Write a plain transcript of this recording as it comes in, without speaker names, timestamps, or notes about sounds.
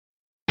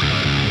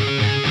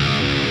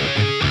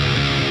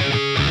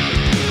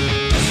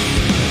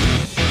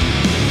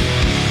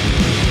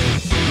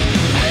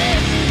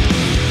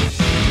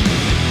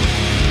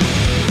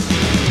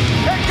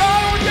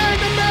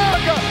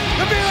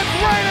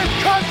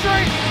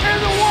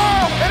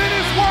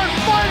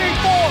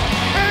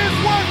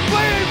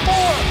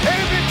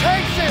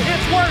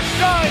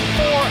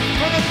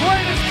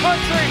greatest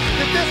country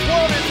that this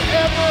world has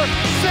ever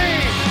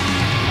seen.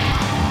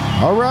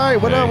 All right,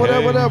 what up?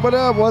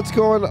 What's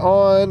going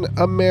on,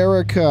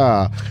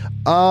 America?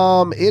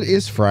 It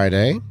is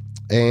Friday,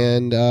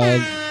 and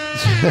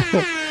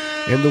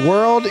and the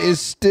world is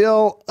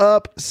still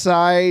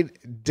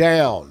upside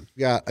down.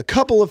 Got a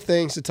couple of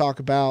things to talk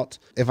about.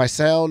 If I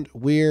sound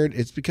weird,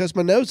 it's because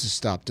my nose is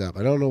stopped up.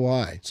 I don't know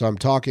why. So I'm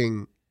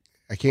talking.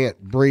 I can't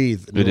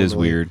breathe. It is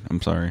weird.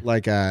 I'm sorry.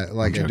 Like I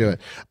do it.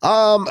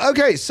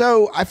 Okay,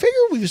 so I figured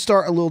we would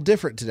start a little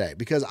different today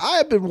because I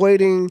have been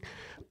waiting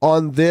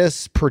on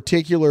this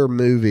particular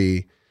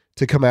movie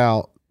to come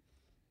out.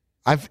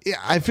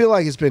 I feel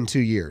like it's been 2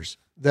 years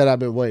that I've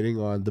been waiting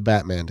on the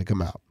Batman to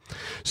come out.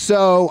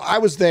 So I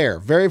was there,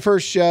 very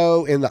first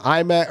show in the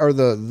IMAX or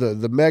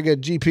the Mega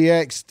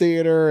GPX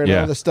theater and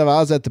all this stuff. I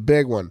was at the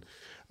big one.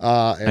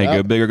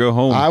 Go big or go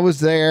home. I was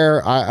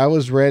there. I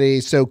was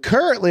ready. So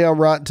currently on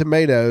Rotten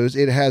Tomatoes,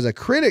 it has a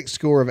critic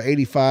score of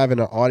 85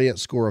 and an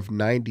audience score of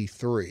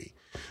 93.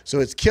 So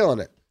it's killing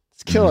it.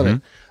 It's killing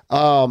it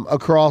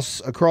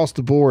across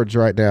the boards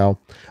right now.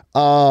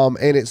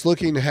 And it's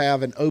looking to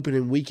have an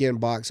opening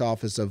weekend box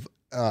office of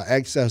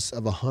excess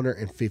of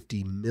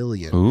 150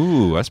 million.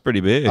 Ooh, that's pretty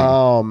big.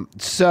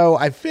 So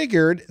I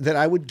figured that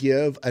I would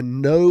give a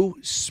no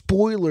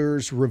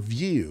spoilers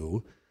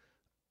review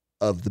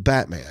of the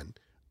Batman.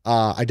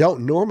 I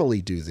don't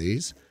normally do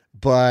these,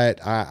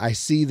 but I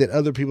see that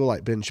other people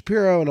like Ben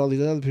Shapiro and all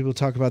these other people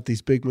talk about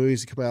these big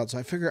movies that come out. So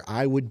I figure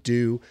I would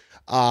do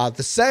the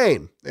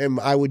same. And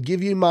I would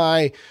give you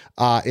my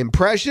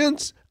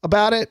impressions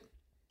about it.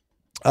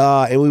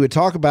 And we would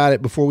talk about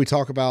it before we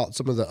talk about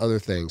some of the other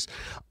things.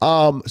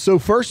 So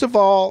first of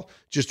all,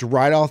 just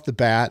right off the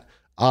bat,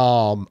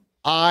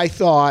 I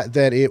thought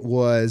that it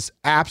was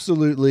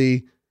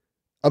absolutely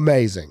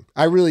amazing.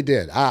 I really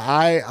did.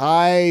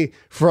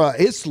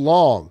 It's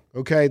long.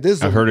 Okay.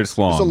 I've heard it's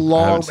long. It's a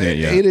long, I haven't seen it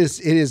yet. It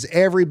is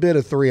every bit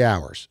of 3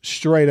 hours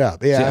straight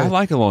up. Yeah. See, I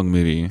like a long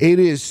movie. It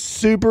is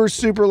super,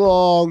 super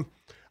long.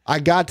 I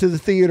got to the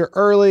theater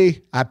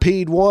early. I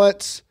peed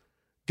once,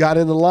 got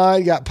in the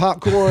line, got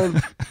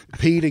popcorn,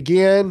 peed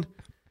again,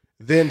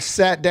 then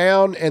sat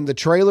down and the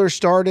trailer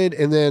started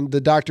and then the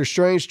Doctor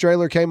Strange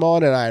trailer came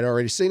on and I had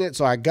already seen it.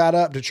 So I got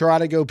up to try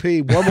to go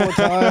pee one more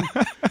time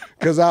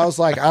because I was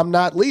like, I'm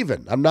not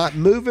leaving. I'm not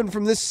moving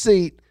from this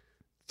seat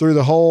through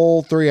the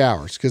whole 3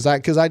 hours because I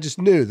just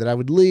knew that I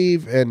would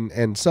leave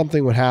and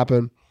something would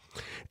happen.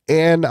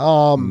 And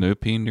no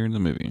peeing during the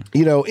movie.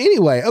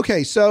 Anyway,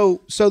 okay,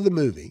 so the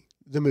movie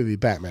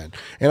Batman,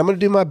 and I'm going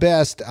to do my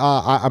best.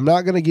 I'm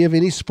not going to give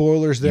any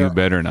spoilers. You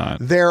better not.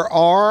 There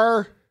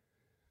are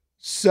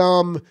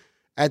some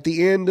at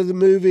the end of the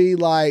movie,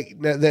 like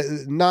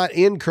not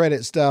end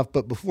credit stuff,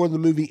 but before the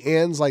movie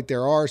ends, like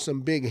there are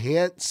some big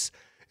hints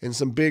and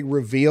some big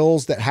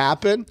reveals that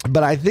happen.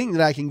 But I think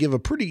that I can give a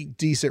pretty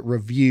decent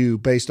review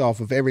based off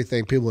of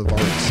everything people have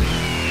already seen.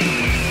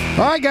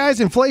 All right, guys,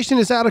 inflation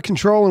is out of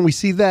control, and we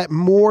see that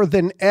more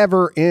than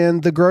ever in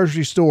the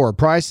grocery store.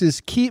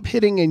 Prices keep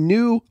hitting a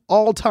new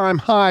all-time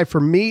high for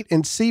meat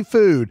and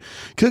seafood.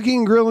 Cooking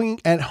and grilling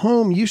at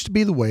home used to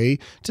be the way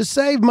to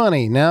save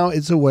money. Now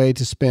it's a way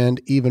to spend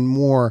even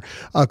more.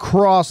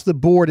 Across the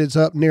board, it's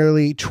up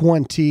nearly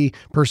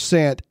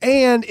 20%.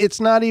 And it's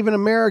not even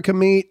American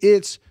meat,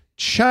 it's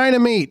China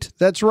meat.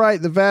 That's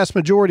right. The vast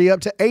majority,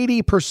 up to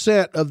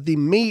 80% of the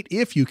meat,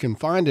 if you can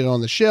find it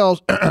on the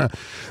shelves,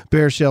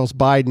 Bear Shells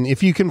Biden,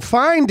 if you can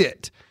find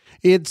it,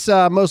 it's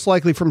most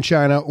likely from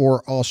China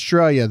or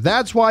Australia.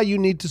 That's why you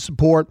need to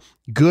support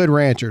Good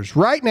Ranchers.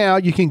 Right now,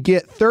 you can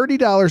get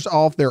 $30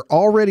 off their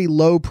already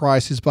low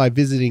prices by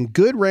visiting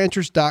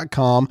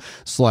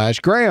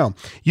goodranchers.com/Graham.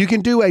 You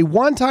can do a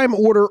one-time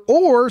order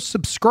or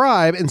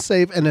subscribe and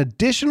save an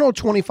additional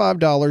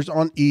 $25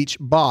 on each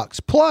box.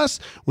 Plus,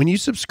 when you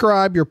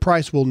subscribe, your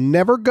price will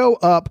never go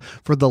up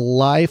for the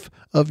life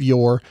of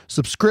your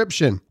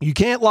subscription. You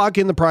can't lock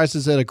in the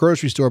prices at a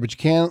grocery store, but you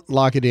can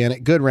lock it in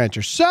at Good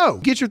Ranchers. So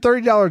get your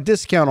 $30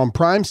 discount on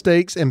prime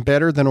steaks and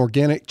better than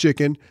organic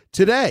chicken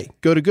today.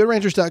 Go to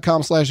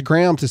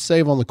goodranchers.com/Graham to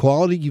save on the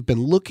quality you've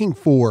been looking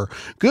for.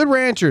 Good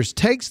Ranchers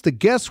takes the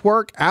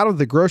guesswork out of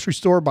the grocery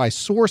store by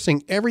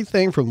sourcing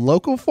everything from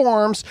local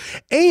farms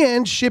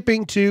and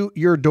shipping to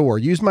your door.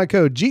 Use my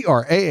code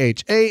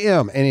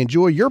GRAHAM and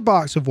enjoy your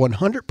box of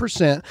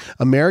 100%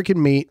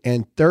 American meat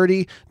and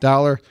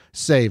 $30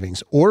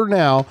 savings. Order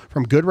now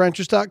from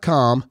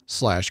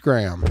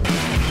goodranchers.com/Graham.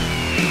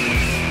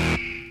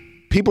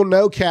 People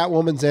know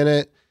Catwoman's in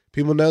it.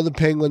 People know the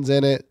Penguin's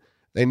in it.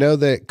 They know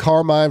that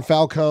Carmine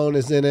Falcone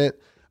is in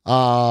it.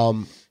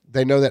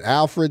 They know that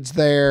Alfred's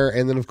there,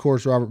 and then of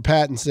course Robert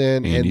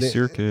Pattinson, Andy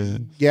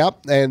Serkis.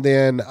 Yep, and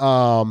then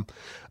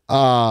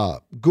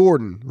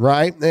Gordon,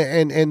 right?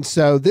 And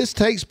so this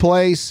takes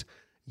place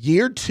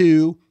year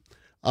 2.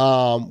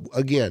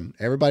 Again,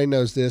 everybody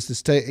knows this.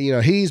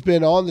 He's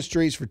been on the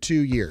streets for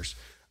 2 years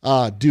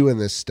doing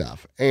this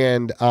stuff,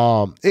 and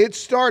it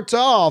starts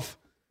off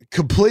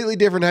completely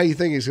different how you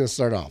think it's going to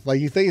start off. Like,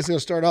 you think it's going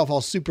to start off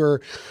all super,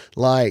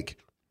 like,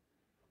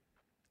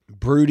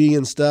 broody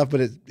and stuff,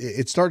 but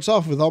it starts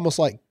off with almost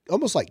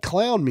like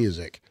clown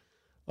music,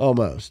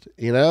 almost,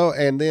 you know.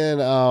 And then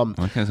That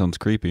kind of sounds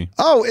creepy.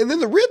 and then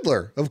the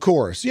Riddler, of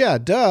course. Yeah,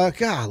 duh.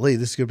 Golly,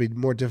 this is gonna be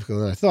more difficult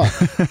than I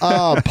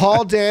thought.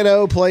 Paul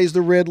Dano plays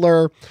the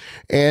Riddler,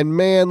 and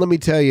man, let me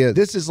tell you,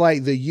 this is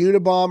like the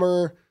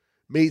Unabomber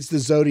meets the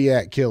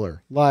Zodiac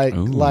Killer. Like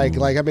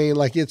I mean,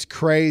 like it's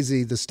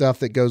crazy the stuff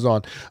that goes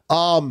on.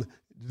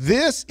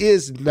 This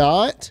is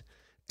not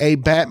a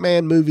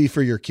Batman movie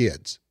for your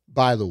kids,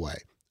 by the way,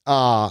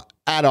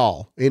 at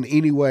all, in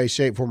any way,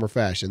 shape, form, or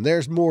fashion.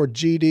 There's more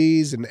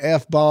GDs and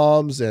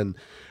F-bombs and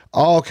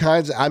all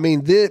kinds of, I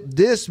mean,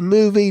 this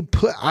movie,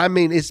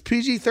 it's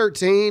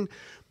PG-13,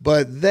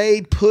 but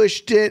they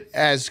pushed it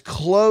as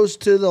close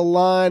to the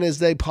line as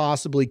they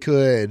possibly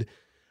could.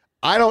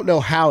 I don't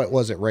know how it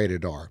wasn't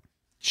rated R.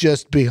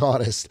 Just be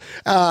honest.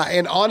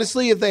 And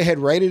honestly, if they had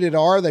rated it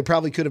R, they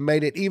probably could have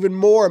made it even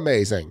more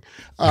amazing.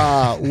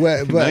 But,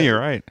 No, you're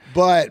right.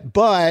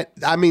 But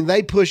I mean,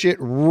 they push it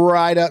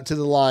right up to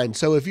the line.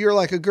 So if you're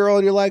like a girl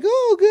and you're like,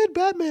 oh, good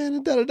Batman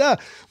and da-da-da,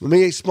 let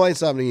me explain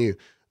something to you.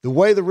 The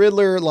way the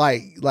Riddler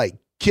like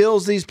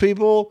kills these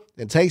people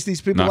and takes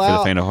these people Not out. for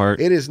the faint of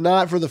heart. It is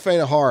not for the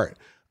faint of heart.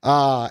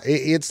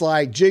 It's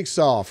like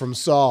Jigsaw from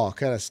Saw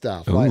kind of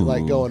stuff,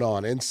 like going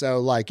on. And so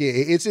like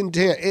it's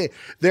intense.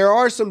 There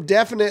are some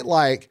definite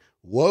like,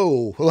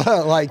 whoa,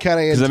 like kind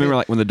of. Because I remember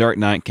like when The Dark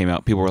Knight came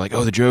out, people were like,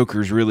 "Oh, the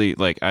Joker's really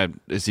like,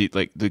 is he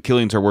like the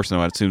killings are worse than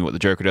I'd assumed what the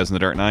Joker does in The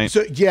Dark Knight."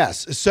 So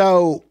yes,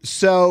 so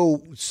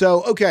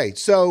okay,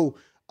 so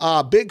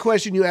big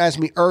question you asked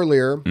me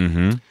earlier.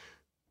 Mm-hmm.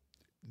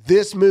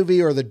 This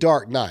movie or The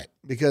Dark Knight?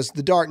 Because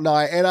The Dark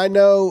Knight, and I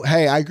know,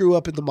 hey, I grew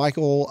up in the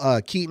Michael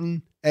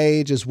Keaton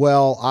age as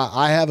well.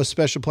 I have a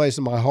special place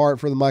in my heart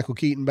for the Michael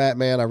Keaton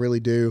Batman. I really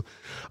do.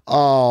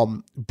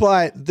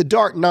 But The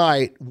Dark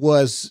Knight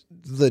was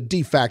the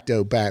de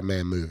facto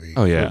Batman movie.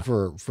 Oh, yeah.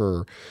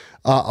 For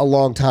a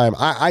long time.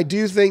 I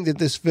do think that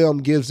this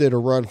film gives it a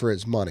run for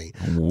its money.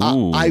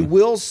 I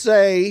will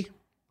say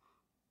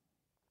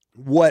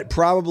what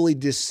probably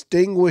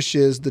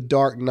distinguishes The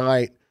Dark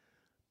Knight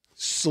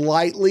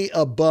slightly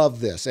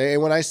above this.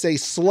 And when I say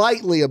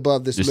slightly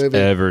above this Just movie,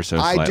 ever so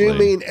I slightly. do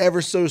mean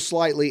ever so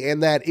slightly,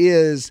 and that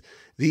is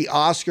the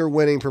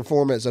Oscar-winning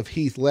performance of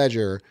Heath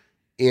Ledger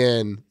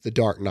in The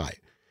Dark Knight.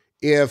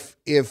 If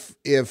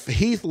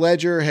Heath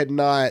Ledger had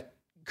not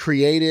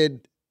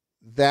created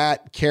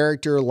that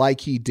character like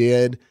he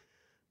did,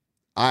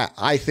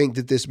 I think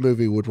that this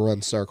movie would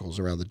run circles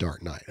around The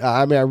Dark Knight.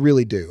 I mean, I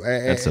really do.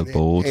 That's a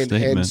bold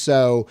statement. And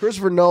so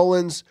Christopher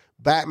Nolan's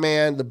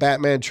Batman, the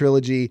Batman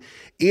trilogy,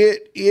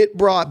 it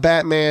brought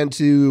Batman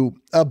to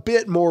a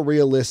bit more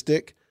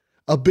realistic,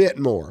 a bit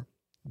more.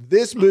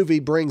 This movie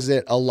brings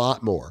it a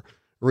lot more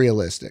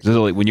realistic.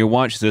 So like when you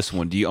watch this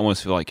one, do you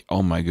almost feel like,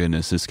 oh my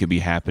goodness, this could be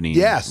happening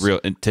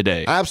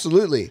today?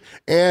 Absolutely.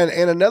 And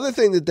another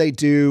thing that they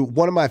do,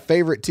 one of my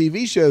favorite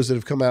TV shows that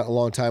have come out in a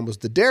long time was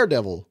the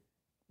Daredevil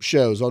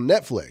shows on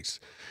Netflix.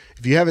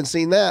 If you haven't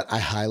seen that, I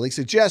highly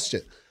suggest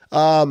it.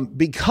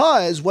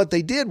 Because what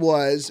they did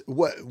was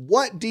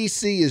what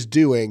DC is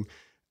doing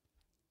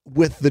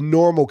with the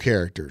normal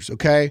characters,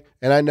 okay?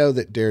 And I know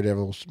that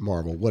Daredevil's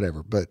Marvel,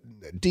 whatever, but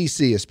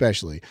DC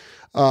especially,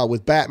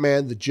 with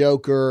Batman, the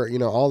Joker,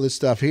 all this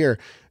stuff here.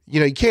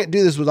 You can't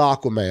do this with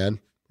Aquaman,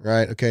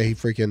 right? Okay, he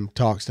freaking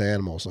talks to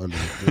animals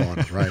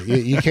underwater, right?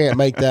 You can't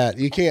make that.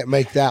 You can't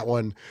make that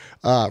one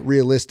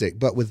realistic.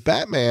 But with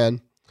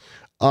Batman,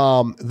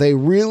 they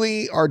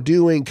really are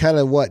doing kind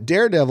of what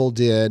Daredevil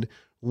did,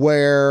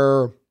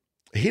 where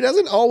he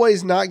doesn't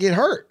always not get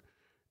hurt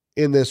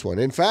in this one.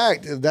 In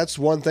fact, that's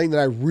one thing that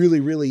I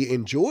really, really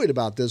enjoyed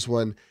about this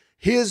one.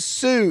 His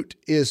suit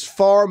is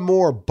far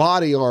more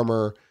body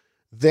armor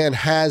than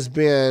has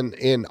been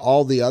in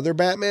all the other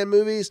Batman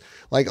movies.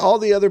 Like all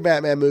the other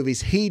Batman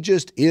movies, he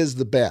just is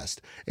the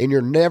best. And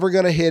you're never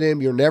going to hit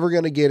him. You're never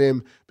going to get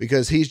him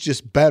because he's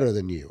just better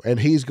than you. And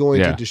he's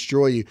going to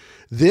destroy you.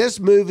 This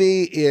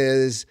movie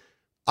is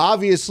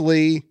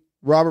obviously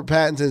Robert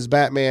Pattinson's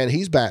Batman.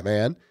 He's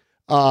Batman.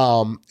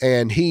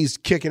 And he's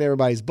kicking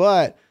everybody's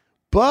butt,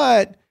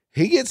 but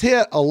he gets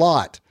hit a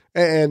lot.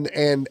 And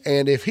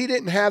if he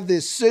didn't have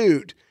this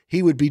suit,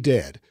 he would be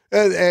dead.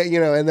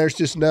 And there's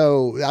just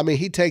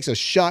he takes a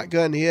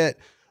shotgun hit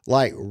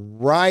like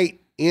right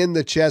in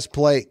the chest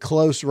plate,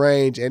 close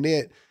range. And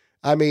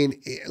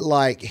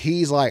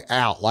he's like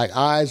out, like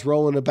eyes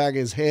rolling in the back of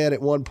his head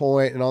at one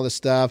point and all this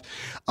stuff.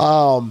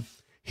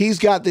 He's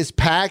got this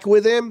pack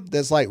with him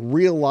that's like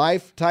real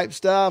life type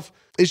stuff.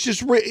 It's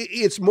just,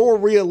 it's more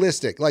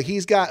realistic. Like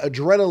he's got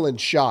adrenaline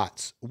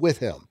shots with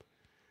him.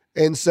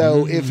 And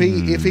so if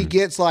he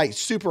gets like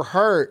super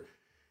hurt,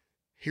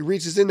 he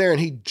reaches in there and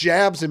he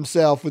jabs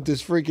himself with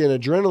this freaking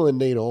adrenaline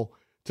needle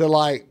to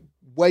like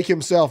wake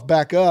himself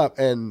back up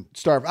and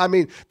start. I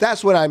mean,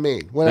 that's what I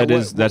mean.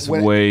 That's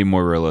way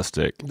more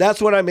realistic.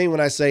 That's what I mean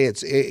when I say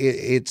it's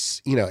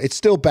it's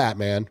still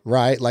Batman,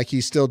 right? Like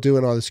he's still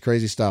doing all this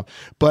crazy stuff,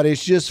 but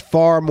it's just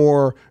far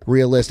more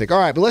realistic. All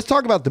right, but let's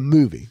talk about the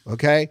movie,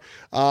 okay?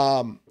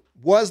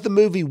 Was the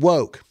movie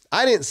woke?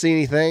 I didn't see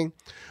anything.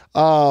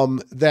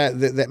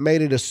 that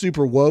made it a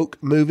super woke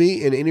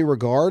movie in any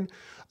regard,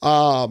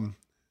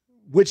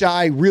 which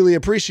I really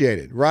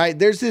appreciated, right?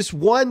 There's this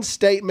one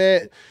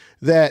statement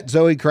that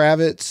Zoe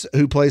Kravitz,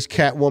 who plays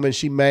Catwoman,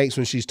 she makes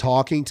when she's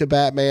talking to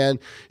Batman.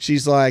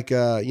 She's like,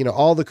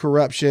 all the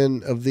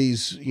corruption of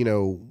these,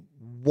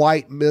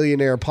 white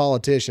millionaire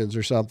politicians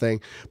or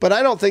something. But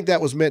I don't think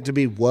that was meant to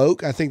be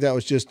woke. I think that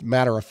was just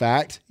matter of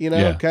fact,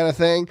 kind of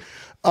thing.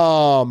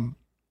 Or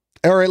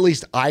at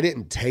least I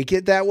didn't take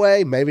it that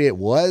way. Maybe it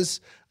was.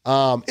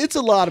 It's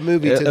a lot of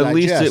movie to digest. At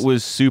least it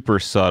was super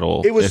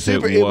subtle. It was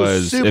super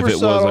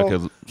subtle. Like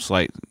a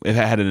slight, it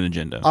had an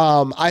agenda.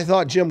 I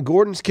thought Jim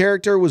Gordon's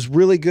character was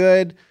really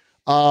good.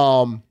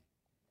 It's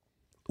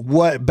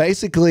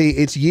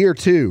year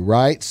 2,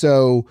 right?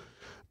 So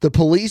the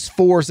police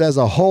force as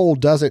a whole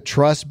doesn't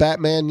trust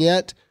Batman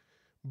yet,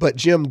 but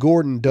Jim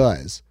Gordon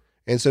does.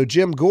 And so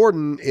Jim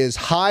Gordon is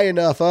high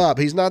enough up.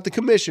 He's not the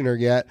commissioner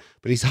yet,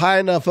 but he's high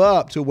enough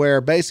up to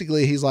where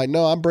basically he's like,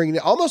 no, I'm bringing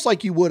it, almost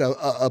like you would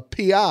a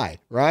PI,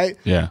 right?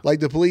 Yeah. Like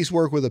the police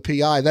work with a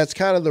PI. That's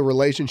kind of the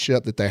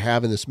relationship that they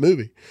have in this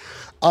movie.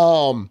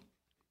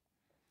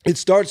 It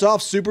starts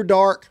off super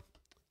dark,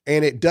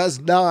 and it does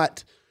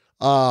not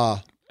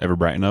ever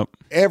brighten up.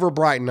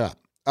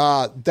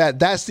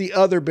 That's the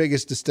other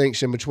biggest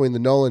distinction between the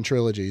Nolan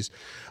trilogies.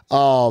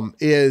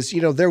 Is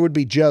there would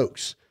be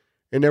jokes.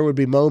 And there would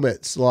be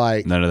moments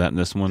like... None of that in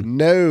this one?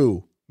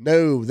 No,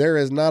 there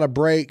is not a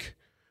break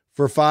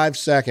for 5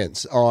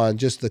 seconds on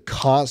just the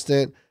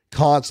constant,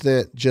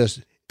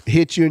 just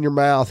hit you in your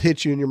mouth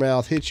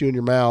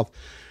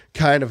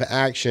kind of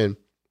action.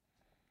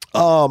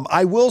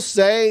 I will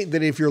say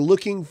that if you're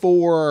looking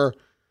for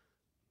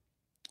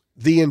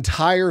the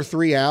entire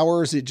 3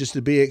 hours, it just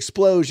to be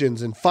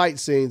explosions and fight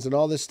scenes and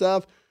all this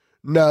stuff,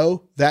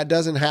 no, that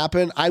doesn't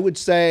happen. I would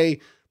say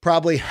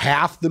probably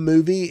half the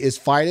movie is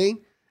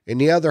fighting, and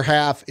the other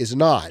half is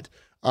not.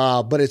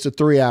 But it's a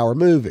 3-hour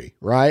movie,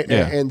 right?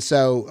 Yeah. And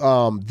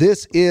so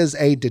this is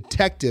a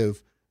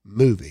detective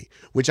movie,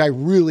 which I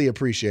really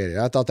appreciated.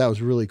 I thought that was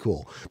really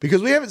cool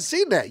because we haven't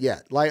seen that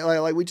yet.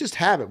 Like we just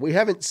haven't. We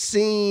haven't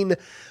seen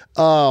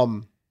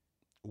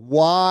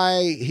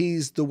why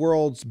he's the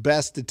world's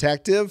best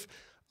detective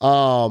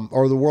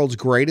or the world's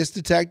greatest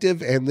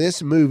detective. And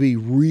this movie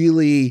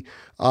really,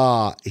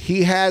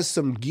 he has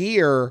some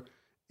gear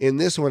in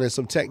this one and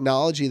some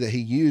technology that he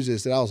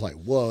uses that I was like,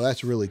 whoa,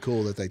 that's really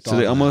cool that they thought. So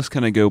they almost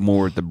kind of go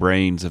more with the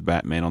brains of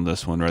Batman on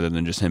this one rather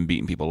than just him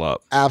beating people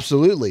up.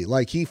 Absolutely.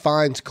 Like he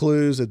finds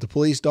clues that the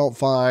police don't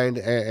find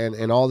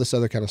and all this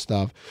other kind of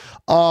stuff.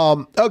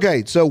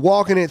 Okay, so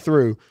walking it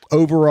through,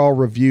 overall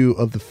review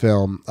of the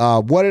film.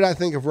 What did I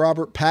think of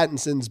Robert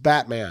Pattinson's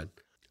Batman?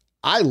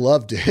 I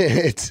loved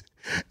it.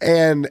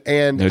 And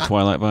no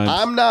Twilight vibes.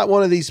 I'm not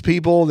one of these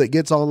people that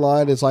gets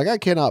online. It's like, I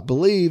cannot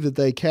believe that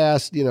they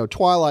cast,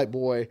 Twilight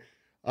Boy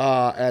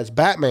as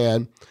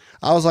Batman.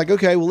 I was like,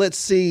 okay, well, let's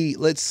see,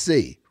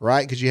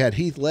 right? Because you had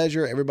Heath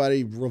Ledger,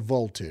 everybody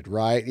revolted,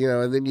 right?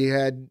 And then you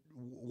had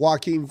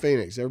Joaquin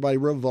Phoenix, everybody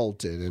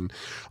revolted, and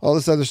all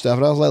this other stuff.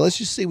 And I was like, let's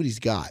just see what he's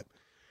got.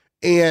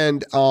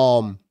 And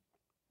the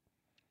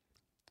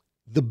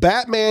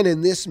Batman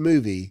in this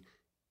movie,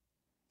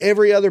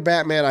 every other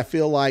Batman, I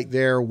feel like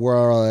there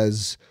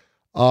was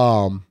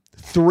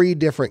 3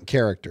 different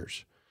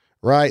characters,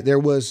 right? There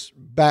was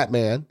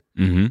Batman.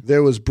 Mm-hmm.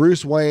 There was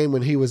Bruce Wayne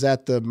when he was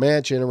at the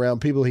mansion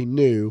around people he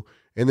knew.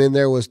 And then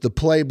there was the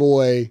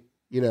playboy,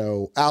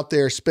 out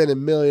there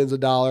spending millions of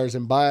dollars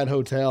and buying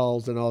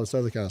hotels and all this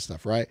other kind of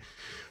stuff, right?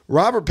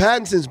 Robert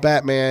Pattinson's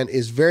Batman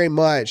is very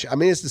much,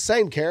 it's the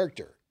same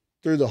character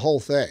through the whole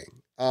thing.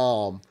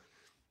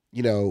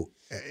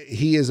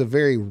 He is a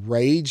very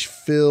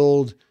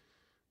rage-filled,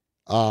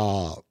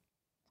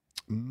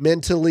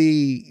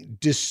 mentally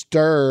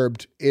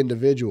disturbed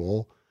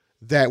individual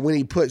that when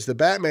he puts the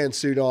Batman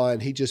suit on,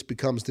 he just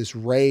becomes this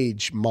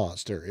rage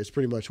monster. It's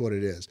pretty much what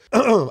it is.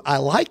 I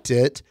liked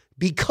it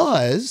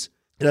because,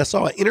 and I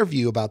saw an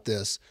interview about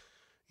this,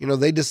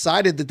 they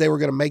decided that they were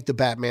going to make the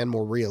Batman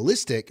more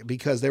realistic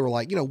because they were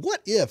like,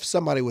 what if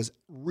somebody was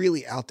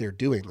really out there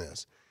doing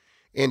this?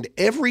 And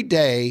every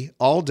day,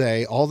 all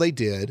they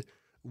did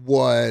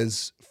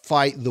was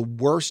fight the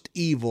worst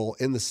evil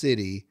in the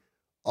city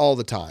all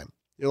the time.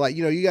 You're like,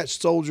 you got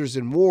soldiers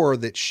in war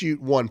that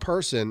shoot one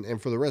person,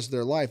 and for the rest of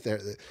their life,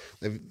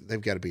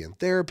 they've got to be in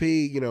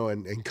therapy,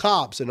 and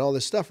cops and all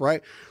this stuff,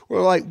 right?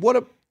 We're like,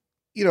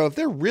 if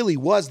there really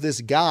was this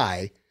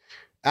guy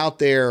out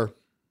there,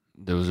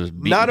 that was just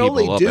not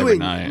only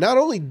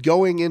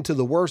going into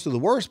the worst of the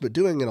worst, but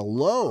doing it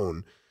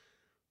alone,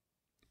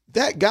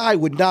 that guy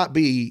would not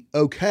be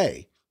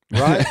okay.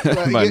 Right?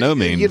 By no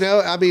means.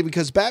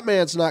 Because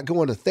Batman's not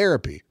going to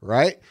therapy,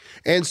 right?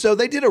 And so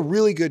they did a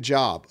really good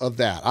job of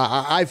that.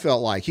 I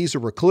felt like he's a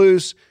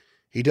recluse.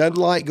 He doesn't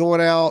like going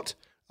out.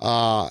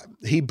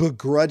 He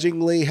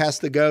begrudgingly has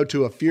to go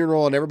to a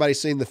funeral, and everybody's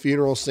seen the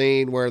funeral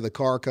scene where the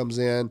car comes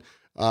in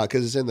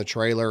because it's in the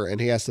trailer, and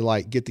he has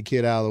to get the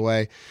kid out of the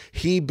way.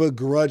 He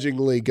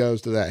begrudgingly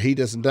goes to that. He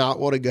does not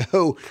want to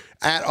go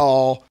at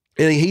all.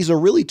 And he's a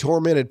really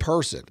tormented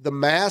person. The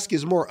mask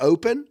is more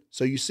open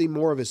So you see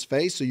more of his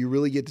face. So you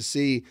really get to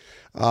see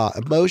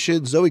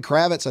emotion. Zoe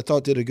Kravitz, I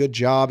thought, did a good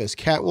job as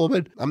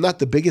Catwoman. I'm not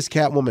the biggest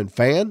Catwoman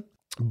fan,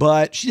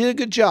 but she did a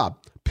good job.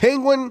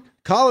 Penguin,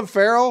 Colin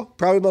Farrell,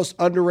 probably the most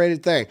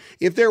underrated thing.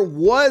 If there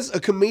was a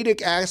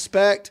comedic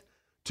aspect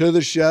to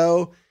the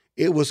show,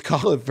 it was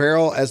Colin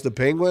Farrell as the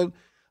Penguin,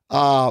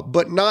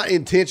 but not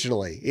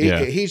intentionally.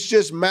 He's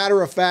just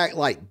matter of fact,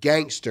 like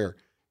gangster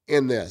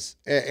in this.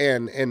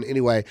 And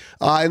anyway,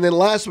 and then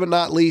last but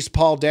not least,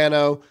 Paul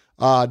Dano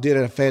did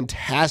a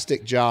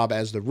fantastic job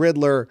as the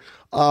Riddler.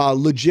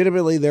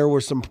 Legitimately, there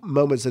were some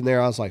moments in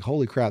there I was like,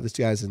 holy crap, this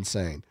guy's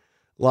insane.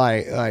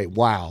 Like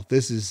wow,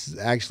 this is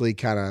actually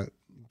kind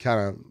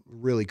of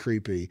really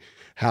creepy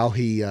how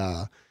he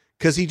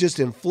because he just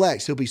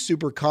inflects. He'll be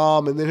super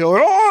calm and then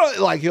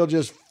he'll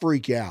just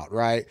freak out,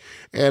 right?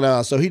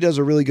 And so he does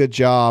a really good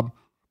job.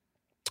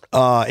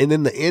 And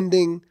then the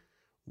ending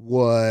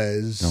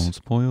was, don't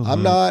spoil.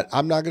 I'm not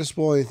going to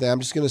spoil anything. I'm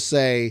just going to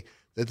say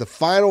that the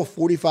final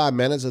 45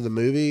 minutes of the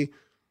movie,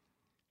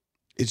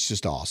 it's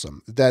just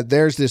awesome. That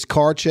there's this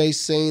car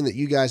chase scene that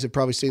you guys have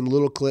probably seen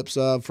little clips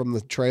of from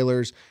the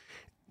trailers.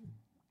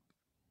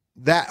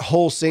 That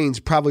whole scene's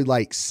probably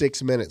like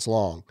 6 minutes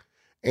long.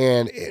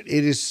 And it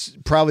is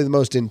probably the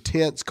most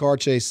intense car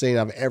chase scene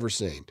I've ever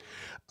seen.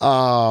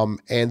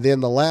 And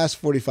then the last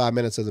 45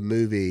 minutes of the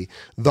movie,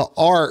 the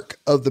arc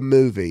of the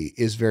movie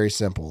is very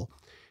simple.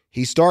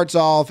 He starts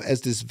off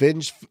as this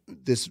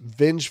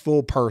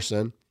vengeful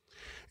person,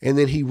 and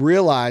then he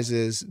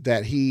realizes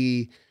that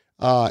he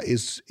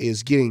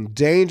is getting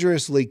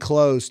dangerously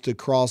close to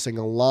crossing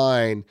a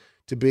line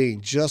to being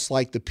just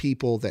like the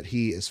people that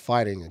he is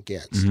fighting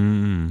against.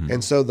 Mm.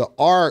 And so the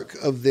arc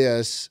of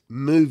this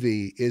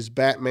movie is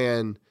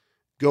Batman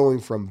going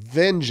from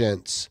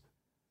vengeance,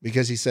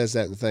 because he says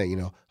that in the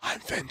thing, I'm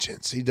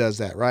vengeance. He does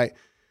that, right?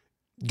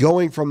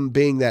 Going from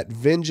being that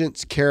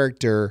vengeance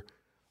character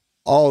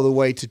all the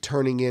way to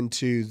turning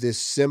into this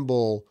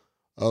symbol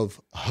of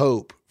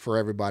hope for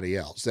everybody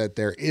else, that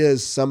there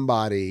is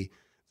somebody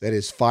that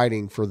is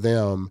fighting for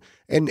them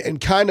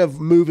and kind of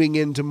moving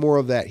into more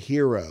of that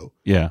hero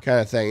kind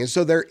of thing. And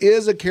so there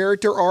is a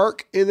character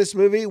arc in this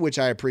movie, which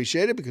I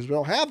appreciated because we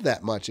don't have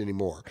that much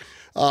anymore.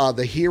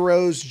 The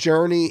hero's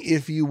journey,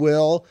 if you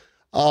will.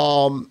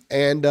 That's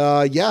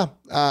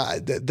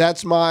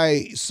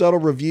my subtle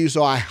review.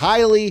 So I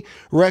highly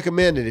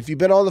recommend it. If you've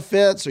been on the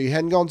fence or you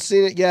hadn't gone and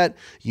seen it yet,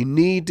 you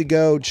need to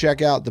go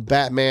check out the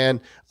Batman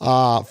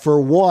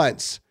for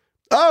once.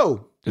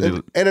 Oh,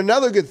 and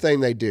another good thing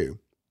they do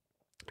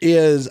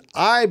is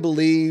I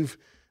believe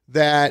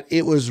that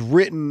it was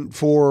written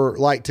for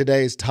like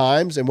today's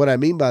times. And what I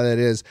mean by that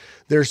is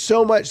there's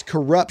so much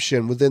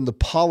corruption within the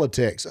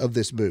politics of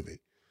this movie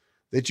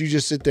that you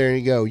just sit there and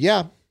you go,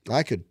 yeah,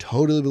 I could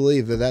totally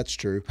believe that that's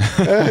true,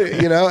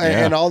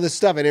 and all this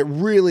stuff. And it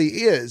really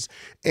is.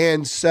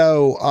 And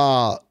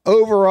so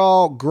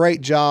overall,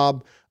 great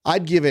job.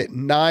 I'd give it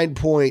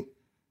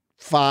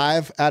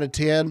 9.5 out of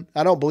 10.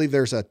 I don't believe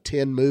there's a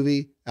 10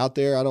 movie out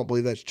there. I don't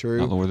believe that's true.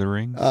 Not Lord of the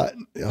Rings?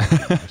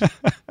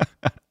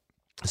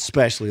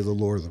 Especially the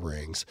Lord of the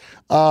Rings.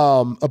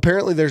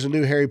 Apparently there's a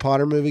new Harry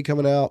Potter movie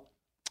coming out.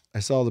 I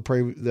saw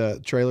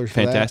the trailers for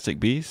Fantastic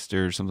Beast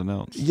or something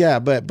else? Yeah,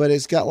 but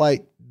it's got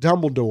like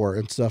Dumbledore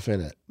and stuff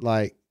in it.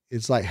 Like,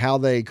 it's like how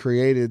they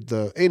created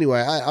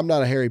anyway, I'm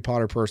not a Harry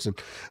Potter person.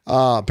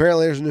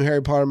 Apparently there's a new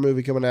Harry Potter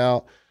movie coming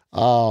out.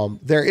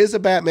 There is a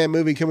Batman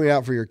movie coming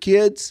out for your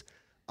kids.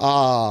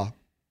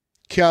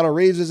 Keanu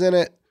Reeves is in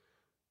it.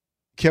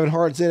 Kevin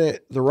Hart's in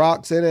it. The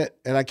Rock's in it.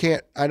 And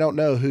I don't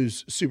know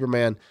who's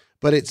Superman,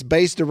 but it's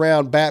based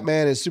around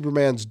Batman and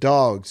Superman's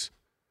dogs.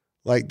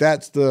 Like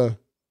that's the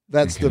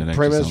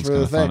premise for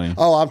the thing. Funny.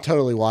 Oh, I'm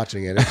totally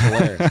watching it. It's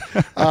hilarious.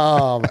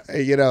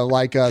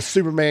 Like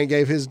Superman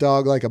gave his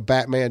dog like a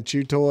Batman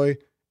chew toy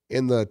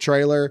in the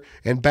trailer,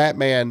 and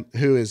Batman,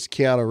 who is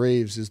Keanu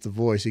Reeves, is the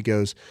voice. He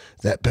goes,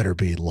 "That better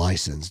be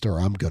licensed, or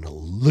I'm gonna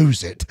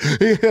lose it."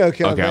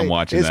 Okay, I'm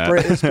watching that.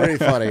 It's pretty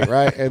funny,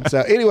 right? And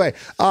so, anyway,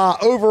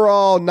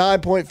 overall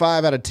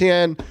 9.5 out of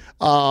 10.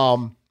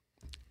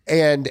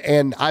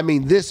 And I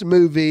mean, this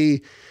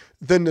movie,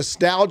 the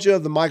nostalgia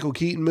of the Michael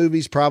Keaton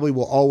movies probably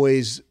will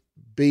always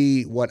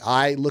be what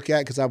I look at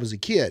because I was a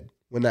kid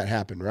when that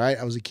happened, right?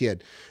 I was a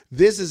kid.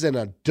 This is an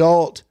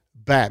adult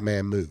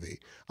Batman movie.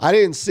 I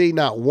didn't see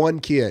not one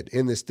kid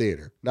in this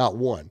theater, not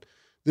one.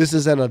 This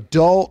is an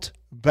adult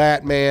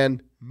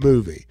Batman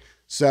movie.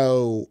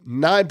 So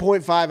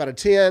 9.5 out of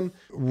 10,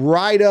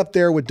 right up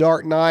there with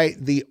Dark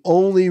Knight. The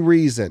only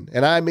reason,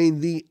 and I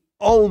mean the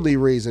only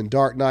reason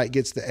Dark Knight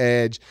gets the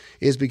edge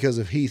is because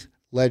of Heath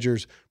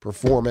Ledger's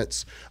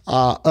performance.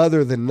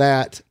 Other than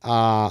that,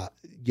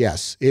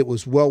 yes, it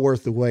was well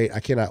worth the wait. I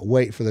cannot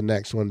wait for the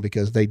next one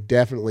because they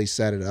definitely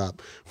set it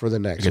up for the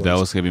next one. That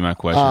was going to be my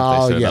question.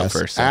 If they set it up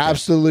first.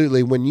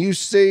 Absolutely. When you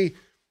see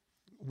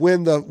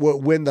when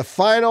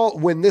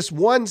this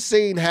one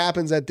scene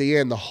happens at the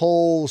end, the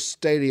whole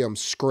stadium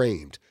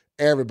screamed.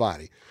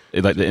 Everybody.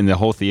 Like in the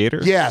whole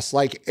theater? Yes,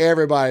 like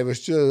everybody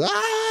was just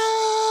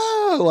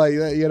like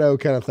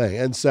kind of thing.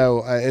 And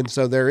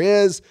so there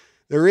is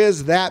there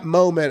is that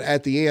moment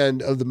at the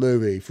end of the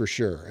movie for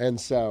sure. And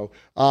so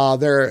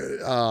so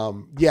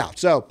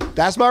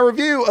that's my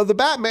review of the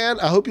Batman.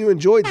 I hope you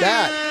enjoyed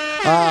that.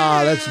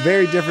 That's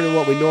very different than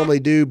what we normally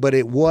do, but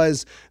it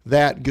was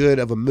that good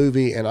of a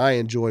movie, and I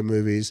enjoy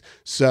movies.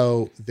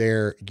 So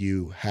there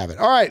you have it.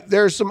 All right,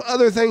 there's some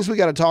other things we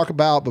got to talk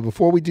about, but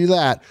before we do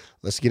that,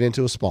 let's get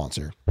into a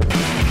sponsor.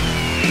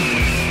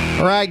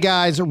 All right,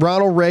 guys,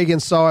 Ronald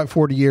Reagan saw it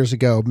 40 years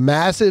ago.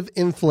 Massive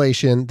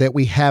inflation that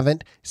we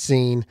haven't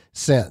seen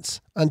since,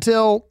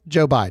 until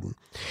Joe Biden.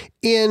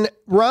 In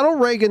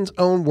Ronald Reagan's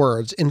own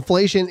words,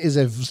 inflation is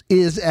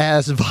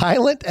as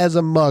violent as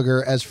a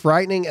mugger, as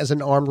frightening as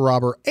an armed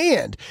robber,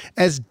 and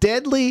as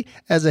deadly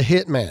as a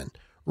hitman.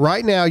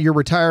 Right now, your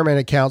retirement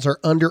accounts are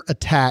under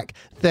attack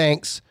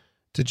thanks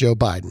to Joe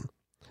Biden.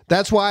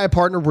 That's why I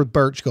partnered with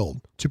Birch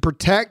Gold, to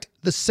protect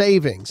the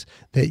savings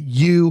that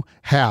you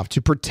have,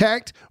 to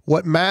protect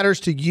what matters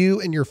to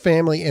you and your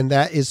family, and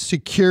that is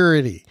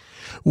security.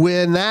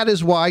 That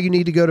is why you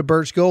need to go to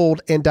Birch Gold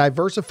and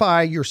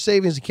diversify your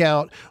savings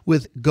account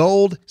with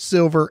gold,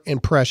 silver,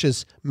 and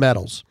precious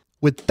metals.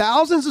 With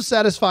thousands of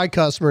satisfied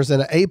customers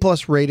and an A+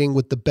 rating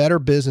with the Better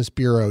Business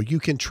Bureau, you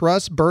can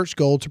trust Birch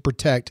Gold to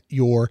protect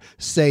your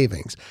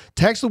savings.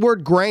 Text the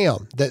word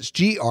Graham, that's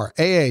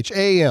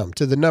GRAHAM,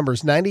 to the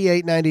numbers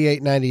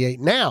 989898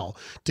 now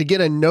to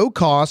get a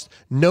no-cost,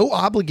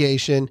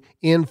 no-obligation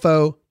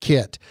info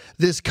kit.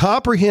 This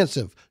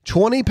comprehensive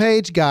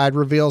 20-page guide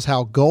reveals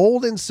how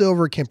gold and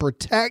silver can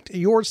protect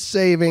your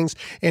savings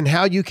and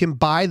how you can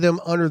buy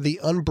them under the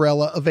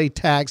umbrella of a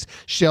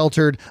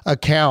tax-sheltered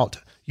account.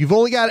 You've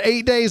only got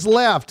 8 days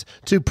left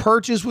to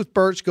purchase with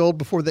Birch Gold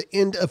before the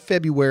end of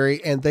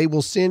February, and they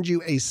will send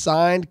you a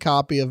signed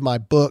copy of my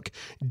book,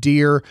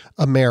 Dear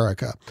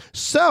America.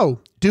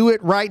 So do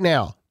it right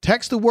now.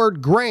 Text the word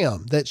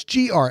Graham, that's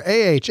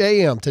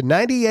GRAHAM, to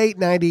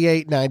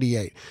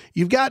 989898.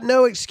 You've got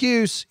no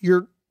excuse.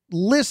 You're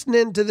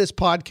listening to this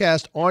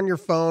podcast on your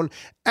phone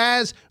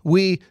as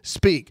we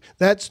speak.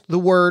 That's the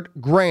word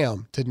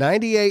Graham to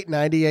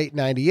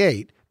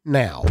 989898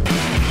 now.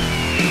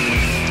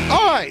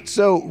 All right,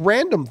 so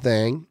random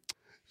thing.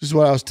 This is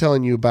what I was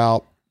telling you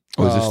about.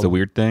 Oh, is this the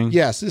weird thing?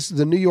 Yes, this is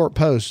the New York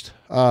Post.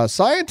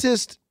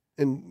 Scientists,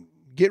 and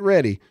get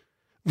ready.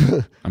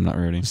 I'm not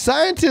ready.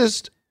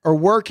 Scientists are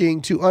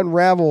working to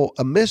unravel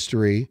a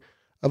mystery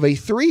of a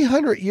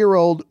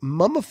 300-year-old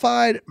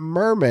mummified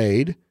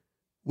mermaid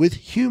with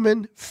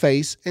human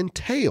face and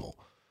tail.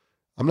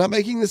 I'm not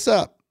making this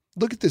up.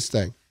 Look at this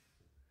thing.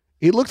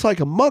 It looks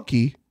like a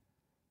monkey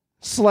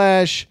 /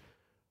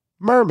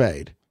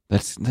 mermaid.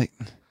 That's like...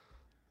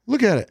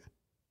 Look at it.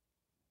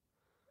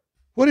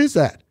 What is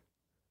that?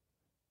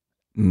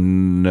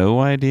 No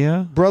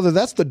idea. Brother,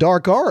 that's the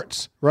dark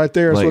arts right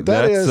there. Is like, what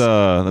that is.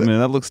 I mean,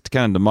 that looks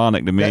kind of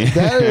demonic to me.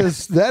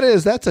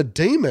 That's a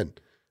demon.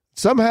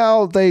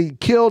 Somehow they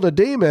killed a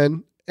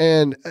demon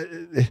and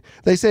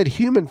they said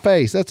human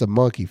face. That's a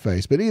monkey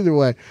face. But either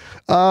way,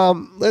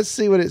 let's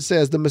see what it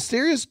says. The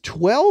mysterious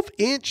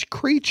 12-inch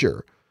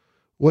creature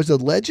was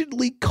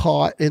allegedly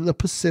caught in the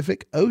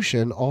Pacific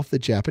Ocean off the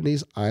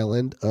Japanese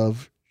island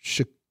of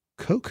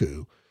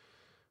Shikoku,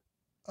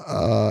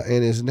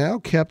 and is now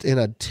kept in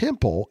a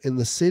temple in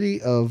the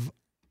city of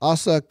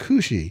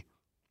Asakushi.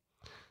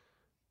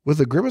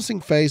 With a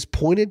grimacing face,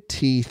 pointed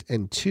teeth,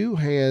 and 2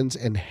 hands,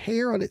 and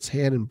hair on its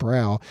head and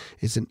brow,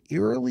 it's an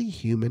eerily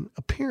human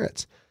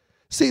appearance.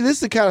 See, this is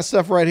the kind of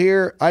stuff right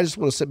here. I just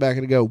want to sit back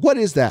and go, what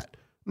is that?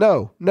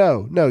 No.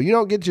 You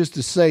don't get just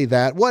to say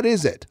that. What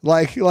is it?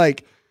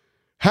 Like,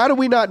 how do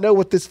we not know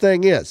what this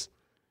thing is?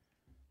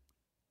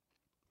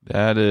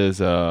 That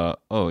is,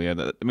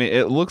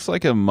 it looks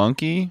like a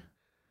monkey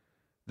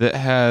that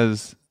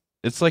has,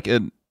 it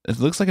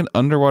looks like an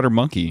underwater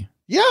monkey.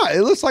 Yeah,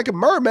 it looks like a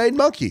mermaid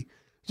monkey.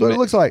 That's what it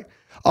looks like.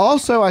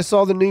 Also, I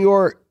saw the New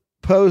York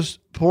Post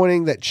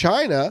pointing that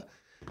China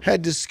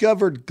had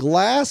discovered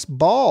glass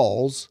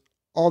balls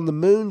on the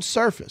moon's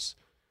surface.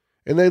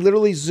 And they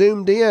literally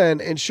zoomed in,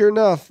 and sure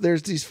enough,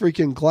 there's these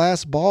freaking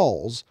glass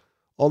balls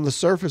on the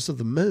surface of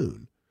the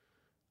moon.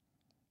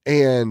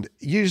 And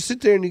you just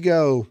sit there and you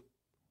go,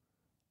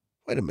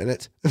 wait a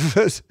minute.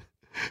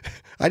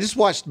 I just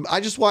watched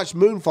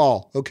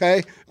Moonfall,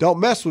 okay? Don't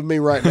mess with me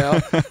right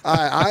now.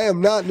 I am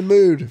not in the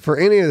mood for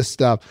any of this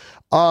stuff.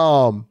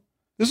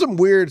 There's some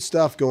weird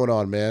stuff going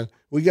on, man.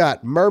 We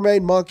got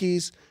mermaid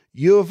monkeys,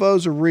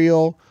 UFOs are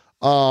real.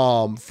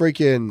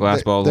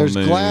 Glass balls there's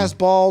on the moon. Glass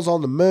balls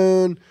on the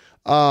moon.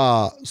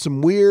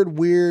 Some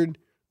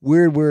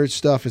weird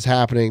stuff is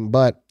happening,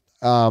 but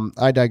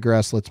I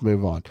digress. Let's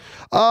move on.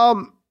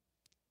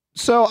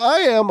 So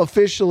I am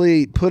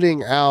officially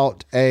putting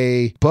out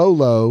a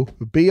BOLO.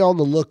 Be on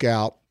the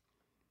lookout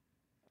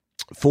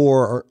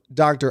for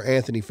Dr.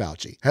 Anthony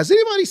Fauci. Has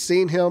anybody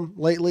seen him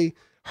lately?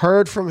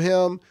 Heard from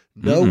him?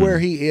 Know where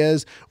he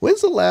is?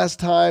 When's the last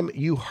time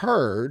you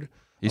heard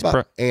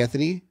about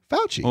Anthony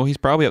Fauci? Well, he's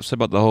probably upset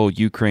about the whole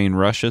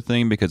Ukraine-Russia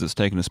thing because it's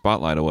taking the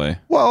spotlight away.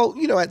 Well,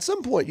 at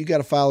some point you got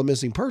to file a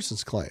missing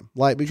persons claim,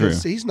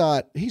 because he's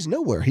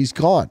nowhere. He's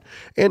gone.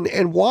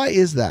 And why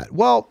is that?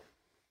 Well,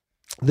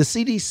 the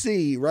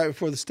CDC, right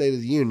before the State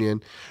of the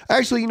Union,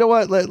 actually, you know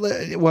what?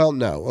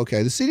 No.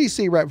 Okay. The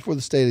CDC, right before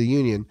the State of the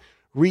Union,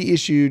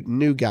 reissued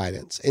new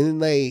guidance.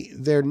 And then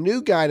their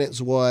new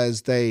guidance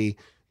was they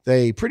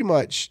pretty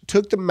much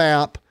took the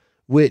map,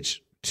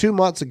 which 2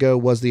 months ago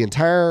was the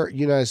entire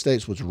United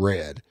States was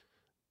red,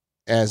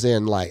 as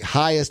in like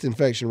highest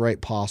infection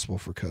rate possible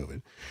for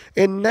COVID.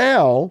 And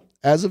now,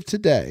 as of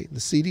today, the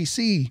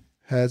CDC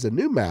has a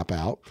new map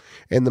out,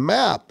 and the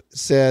map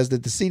says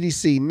that the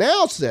CDC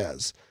now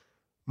says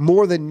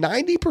more than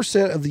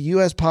 90% of the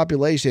U.S.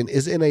 population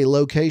is in a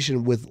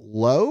location with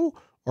low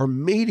or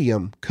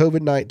medium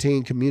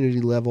COVID-19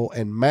 community level,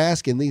 and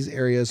masks in these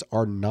areas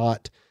are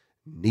not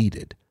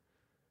needed.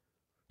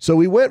 So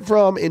we went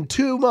from, in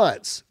 2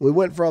 months,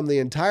 the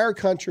entire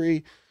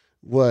country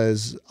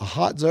was a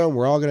hot zone,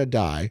 we're all going to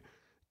die,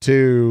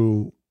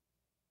 to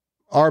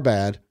our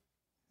bad.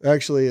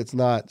 Actually, it's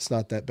not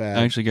that bad.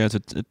 Actually, guys,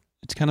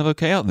 it's kind of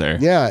okay out there.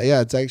 Yeah,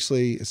 it's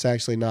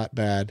actually not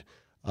bad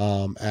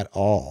at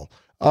all.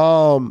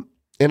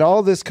 And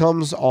all this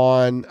comes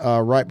on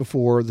right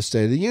before the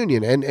State of the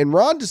Union. And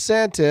Ron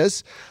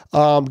DeSantis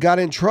got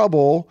in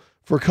trouble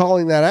for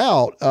calling that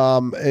out.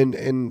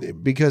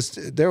 And because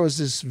there was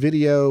this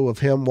video of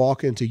him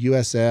walking to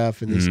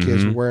USF and these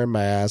kids were wearing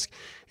masks.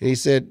 And he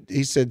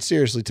said,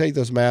 seriously, take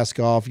those masks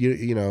off.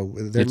 You know,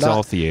 it's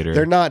all theater.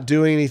 They're not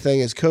doing anything.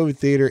 It's COVID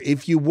theater.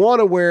 If you want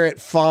to wear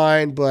it,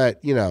 fine,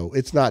 but you know,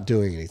 it's not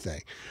doing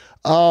anything.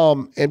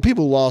 And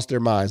people lost their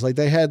minds. Like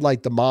they had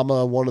like the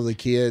mama of one of the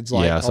kids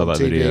like on TV.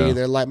 Video.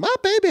 They're like, my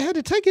baby had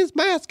to take his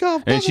mask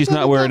off. And she's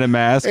not wearing a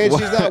mask. And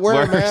she's not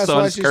wearing a mask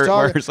while she's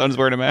talking. Her son's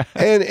wearing a mask.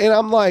 And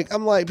I'm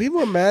like,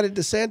 people are mad at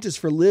DeSantis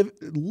for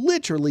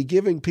literally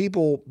giving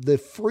people the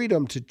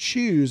freedom to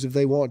choose if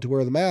they want to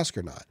wear the mask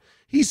or not.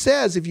 He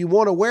says if you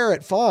want to wear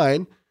it,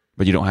 fine.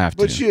 But you don't have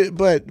to.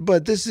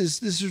 But this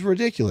is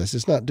ridiculous.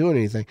 It's not doing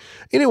anything.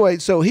 Anyway,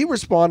 so he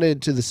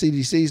responded to the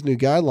CDC's new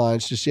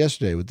guidelines just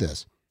yesterday with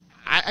this.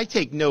 I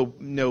take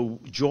no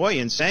joy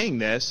in saying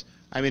this.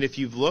 I mean, if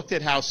you've looked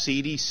at how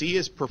CDC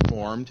has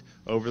performed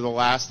over the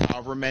last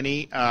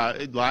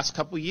last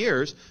couple of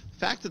years, the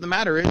fact of the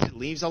matter is it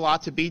leaves a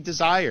lot to be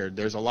desired.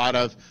 There's a lot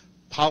of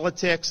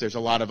politics. There's a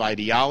lot of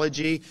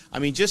ideology. I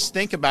mean, just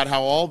think about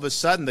how all of a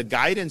sudden the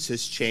guidance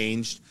has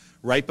changed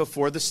right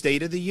before the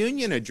State of the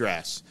Union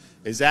address.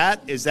 Is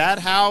that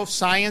how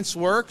science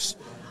works?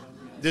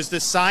 Does the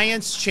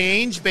science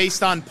change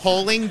based on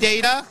polling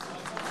data?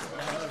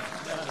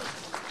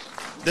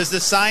 Does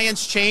the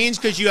science change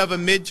because you have a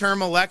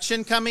midterm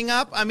election coming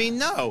up? I mean,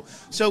 no.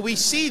 So we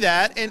see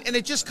that, and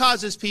it just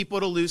causes people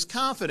to lose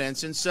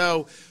confidence. And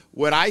so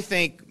what I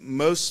think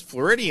most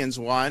Floridians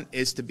want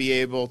is to be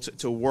able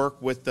to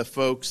work with the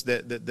folks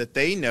that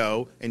they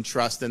know and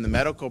trust in the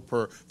medical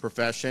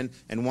profession,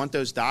 and want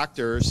those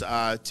doctors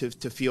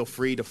to feel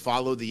free to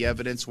follow the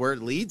evidence where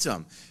it leads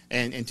them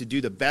and to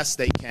do the best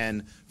they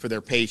can for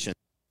their patients.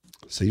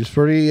 Seems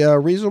pretty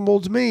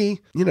reasonable to me,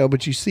 you know,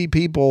 but you see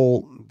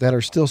people that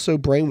are still so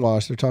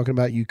brainwashed. They're talking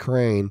about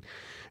Ukraine,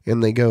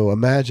 and they go,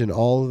 imagine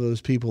all of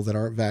those people that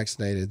aren't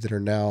vaccinated that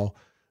are now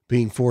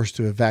being forced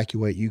to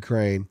evacuate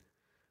Ukraine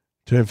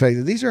to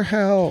infect. These are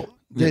how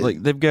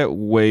they've got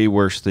way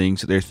worse things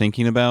that they're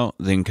thinking about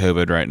than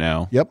COVID right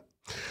now. Yep.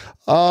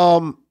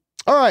 All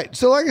right.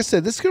 So like I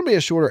said, this is going to be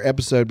a shorter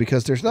episode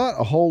because there's not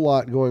a whole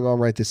lot going on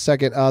right this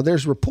second.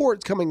 There's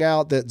reports coming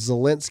out that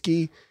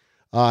Zelensky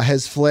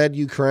has fled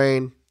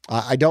Ukraine.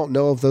 I don't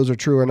know if those are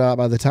true or not.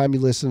 By the time you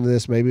listen to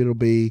this, maybe it'll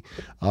be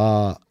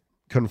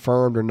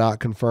confirmed or not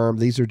confirmed.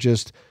 These are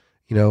just,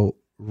 you know,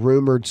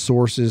 rumored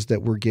sources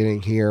that we're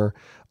getting here.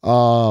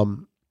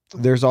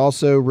 There's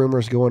also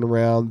rumors going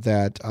around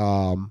that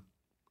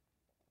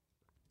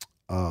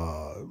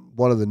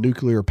one of the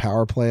nuclear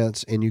power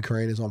plants in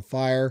Ukraine is on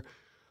fire,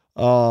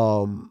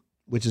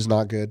 which is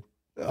not good.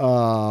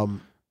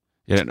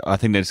 Yeah, I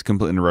think that's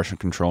completely in Russian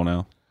control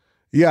now.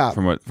 Yeah,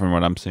 from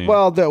what I'm seeing.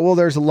 Well,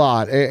 there's a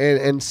lot,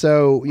 and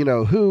so you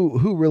know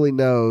who really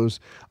knows.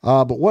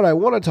 But what I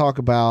want to talk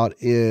about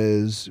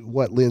is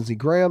what Lindsey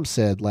Graham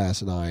said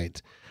last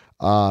night,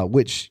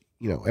 which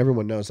you know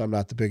everyone knows I'm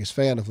not the biggest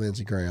fan of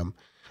Lindsey Graham,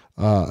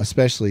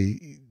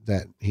 especially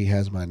that he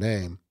has my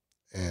name,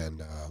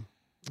 and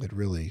it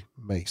really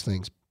makes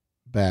things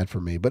bad for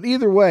me. But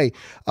either way,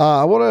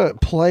 I want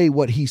to play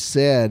what he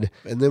said,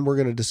 and then we're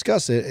going to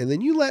discuss it, and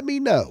then you let me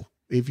know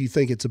if you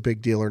think it's a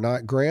big deal or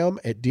not. Graham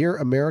at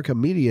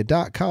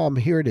DearAmericaMedia.com.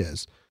 Here it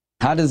is.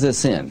 How does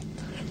this end?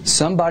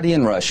 Somebody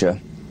in Russia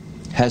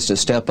has to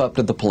step up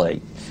to the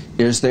plate.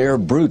 Is there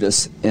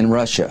Brutus in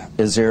Russia?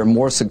 Is there a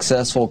more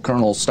successful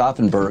Colonel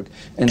Stauffenberg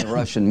in the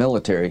Russian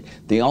military?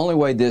 The only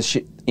way this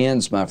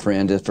ends, my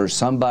friend, is for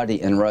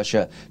somebody in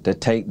Russia to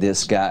take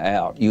this guy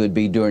out. You would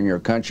be doing your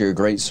country a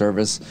great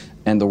service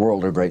and the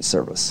world a great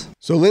service.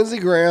 So Lindsey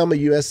Graham, a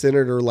U.S.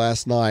 Senator,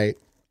 last night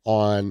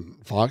on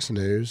Fox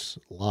News,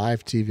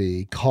 live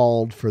TV,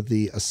 called for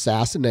the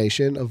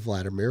assassination of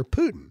Vladimir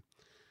Putin.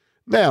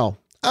 Now,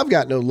 I've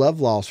got no love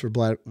lost for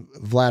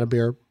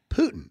Vladimir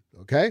Putin,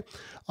 okay?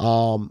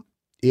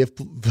 if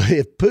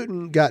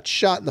Putin got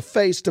shot in the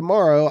face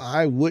tomorrow,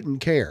 I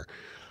wouldn't care.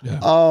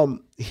 Yeah.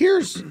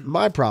 Here's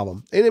my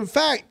problem. And in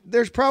fact,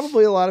 there's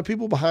probably a lot of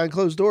people behind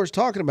closed doors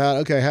talking about,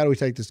 okay, how do we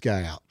take this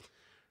guy out?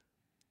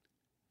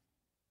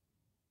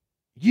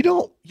 You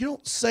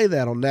don't say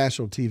that on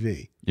national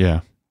TV.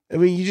 Yeah. I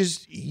mean,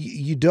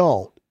 you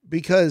don't,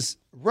 because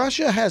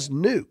Russia has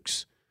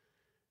nukes.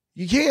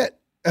 You can't,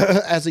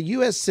 as a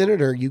U.S.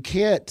 senator, you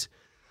can't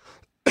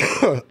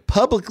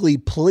publicly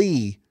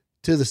plea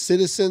to the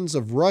citizens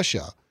of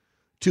Russia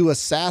to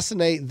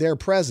assassinate their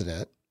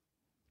president.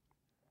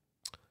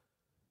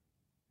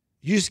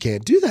 You just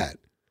can't do that.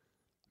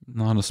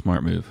 Not a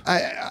smart move.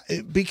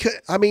 Because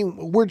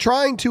we're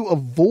trying to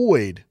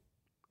avoid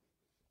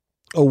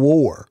a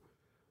war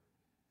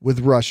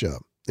with Russia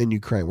in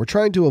Ukraine. We're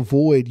trying to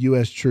avoid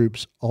U.S.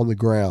 troops on the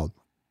ground.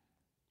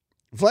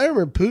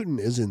 Vladimir Putin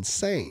is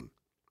insane.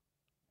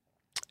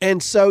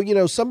 And so,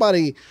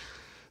 somebody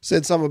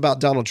said something about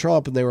Donald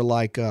Trump, and they were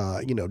like,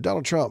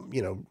 Donald Trump,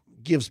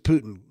 gives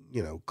Putin,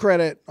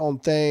 credit on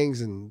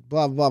things and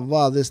blah, blah,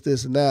 blah,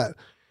 this, and that.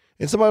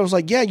 And somebody was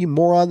like, yeah, you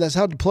moron, that's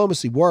how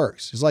diplomacy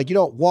works. It's like, you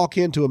don't walk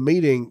into a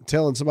meeting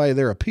telling somebody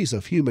they're a piece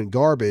of human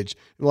garbage.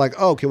 And like,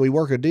 oh, can we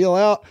work a deal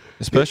out?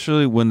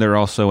 Especially when they're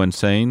all so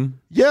insane.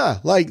 Yeah,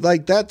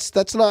 like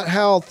that's not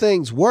how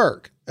things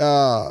work.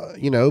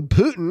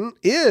 Putin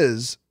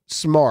is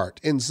smart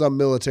in some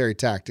military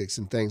tactics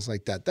and things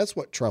like that. That's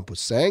what Trump was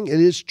saying. It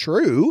is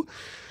true.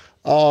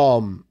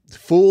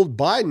 Fooled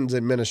Biden's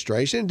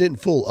administration. It didn't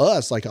fool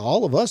us. Like,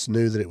 all of us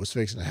knew that it was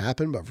fixing to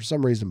happen, but for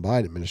some reason,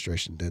 Biden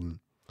administration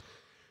didn't.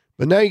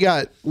 But now you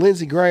got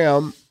Lindsey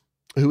Graham,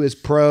 who is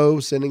pro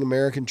sending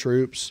American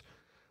troops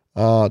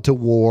to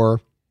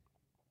war.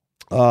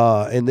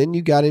 And then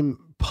you got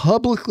him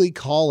publicly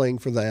calling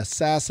for the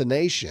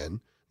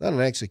assassination, not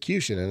an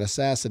execution, an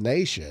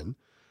assassination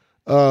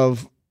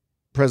of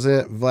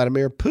President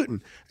Vladimir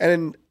Putin.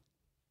 And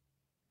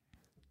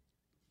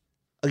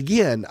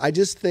again, I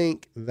just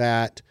think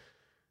that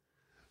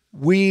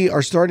we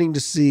are starting to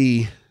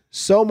see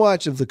so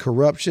much of the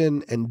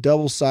corruption and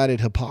double-sided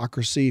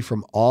hypocrisy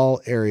from all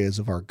areas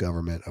of our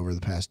government over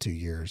the past 2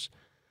 years.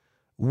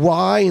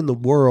 Why in the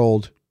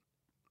world?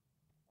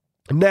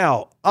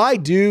 Now, I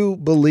do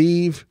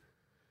believe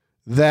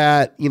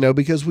that,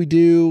 because we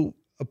do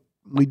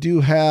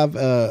have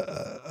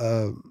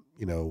a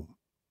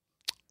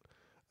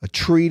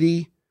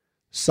treaty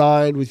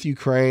signed with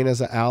Ukraine as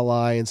an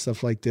ally and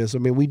stuff like this. I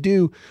mean, we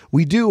do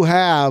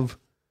have,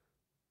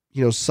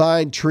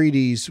 signed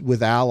treaties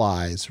with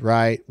allies,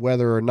 right?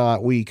 Whether or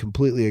not we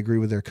completely agree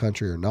with their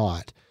country or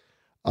not.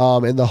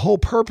 And the whole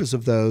purpose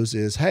of those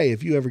is, hey,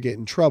 if you ever get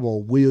in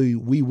trouble, we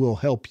will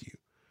help you.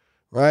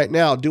 Right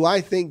now, do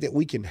I think that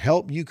we can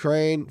help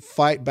Ukraine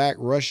fight back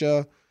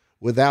Russia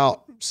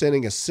without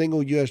sending a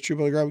single U.S. troop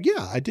on the ground?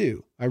 Yeah, I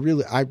do. I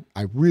really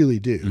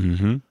do.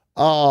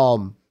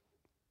 Mm-hmm.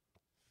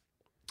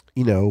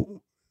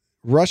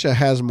 Russia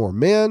has more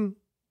men.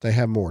 They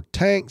have more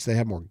tanks. They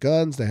have more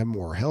guns. They have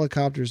more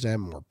helicopters. They have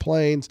more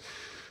planes.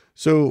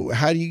 So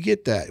how do you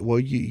get that? Well,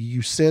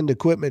 you send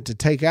equipment to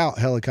take out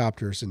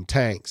helicopters and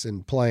tanks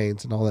and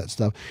planes and all that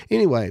stuff.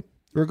 Anyway,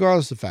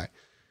 regardless of the fact,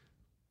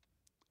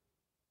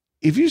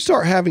 if you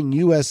start having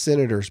U.S.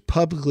 senators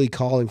publicly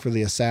calling for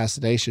the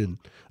assassination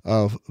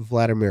of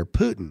Vladimir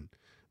Putin,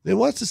 then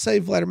what's to say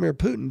Vladimir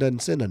Putin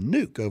doesn't send a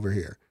nuke over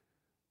here?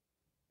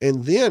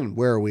 And then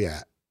where are we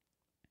at?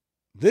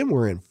 Then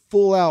we're in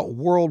full-out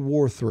World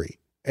War III.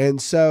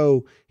 And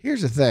so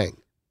here's the thing.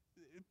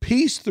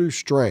 Peace through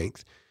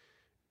strength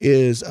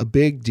is a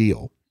big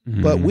deal,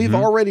 but we've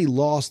already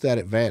lost that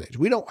advantage.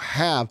 We don't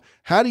have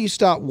 – how do you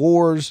stop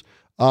wars?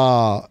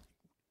 You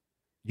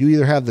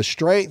either have the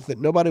strength that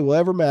nobody will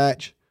ever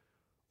match,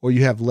 or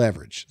you have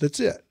leverage. That's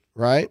it,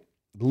 right?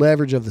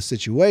 Leverage of the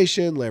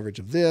situation, leverage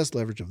of this,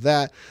 leverage of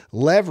that.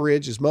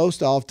 Leverage is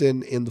most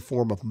often in the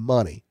form of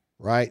money,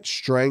 right?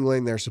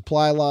 Strangling their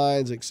supply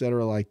lines, et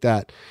cetera, like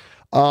that.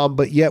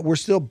 But yet we're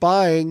still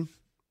buying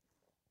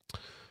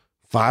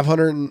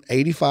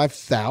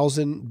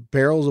 585,000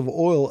 barrels of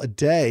oil a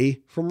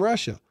day from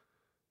Russia.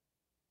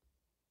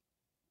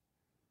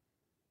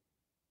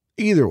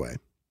 Either way,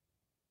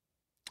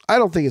 I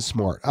don't think it's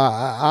smart.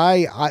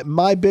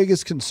 My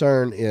biggest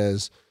concern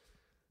is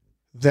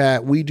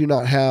that we do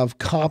not have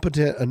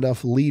competent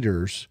enough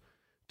leaders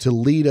to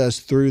lead us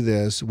through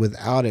this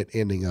without it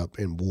ending up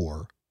in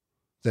war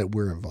that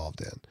we're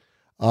involved in.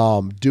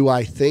 Do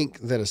I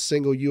think that a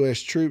single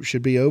U.S. troop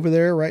should be over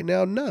there right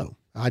now? No,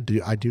 I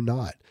do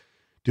not.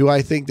 Do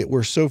I think that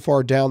we're so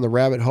far down the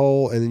rabbit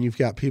hole, and then you've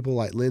got people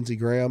like Lindsey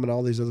Graham and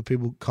all these other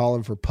people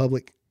calling for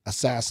public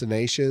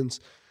assassinations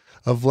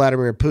of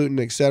Vladimir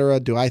Putin, et cetera?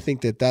 Do I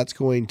think that that's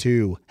going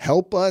to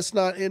help us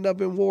not end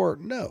up in war?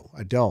 No,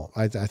 I don't.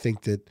 I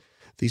think that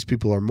these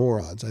people are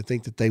morons. I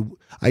think that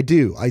I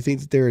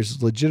think that there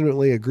is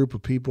legitimately a group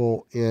of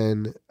people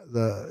in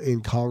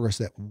Congress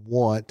that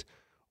want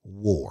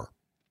war.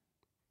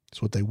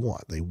 That's what they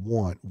want. They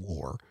want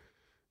war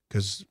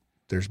because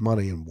there's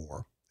money in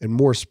war. And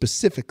more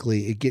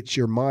specifically, it gets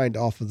your mind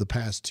off of the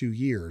past 2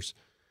 years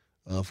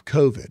of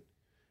COVID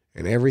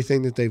and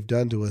everything that they've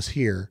done to us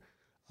here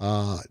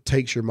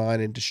takes your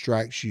mind and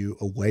distracts you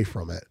away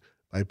from it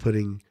by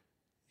putting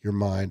your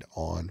mind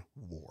on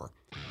war.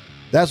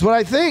 That's what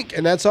I think,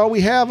 and that's all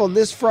we have on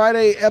this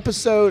Friday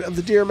episode of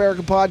the Dear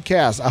America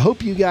podcast. I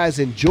hope you guys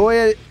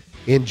enjoyed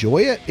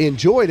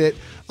it.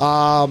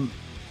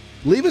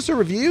 Leave us a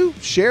review,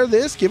 share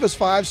this, give us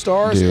 5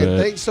 stars, and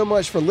thanks so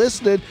much for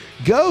listening.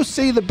 Go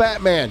see The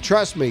Batman.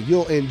 Trust me,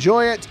 you'll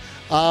enjoy it.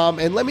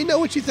 And let me know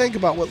what you think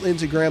about what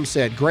Lindsey Graham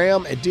said.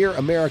 Graham at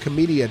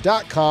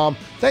DearAmericaMedia.com.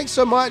 Thanks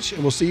so much,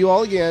 and we'll see you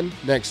all again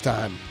next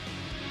time.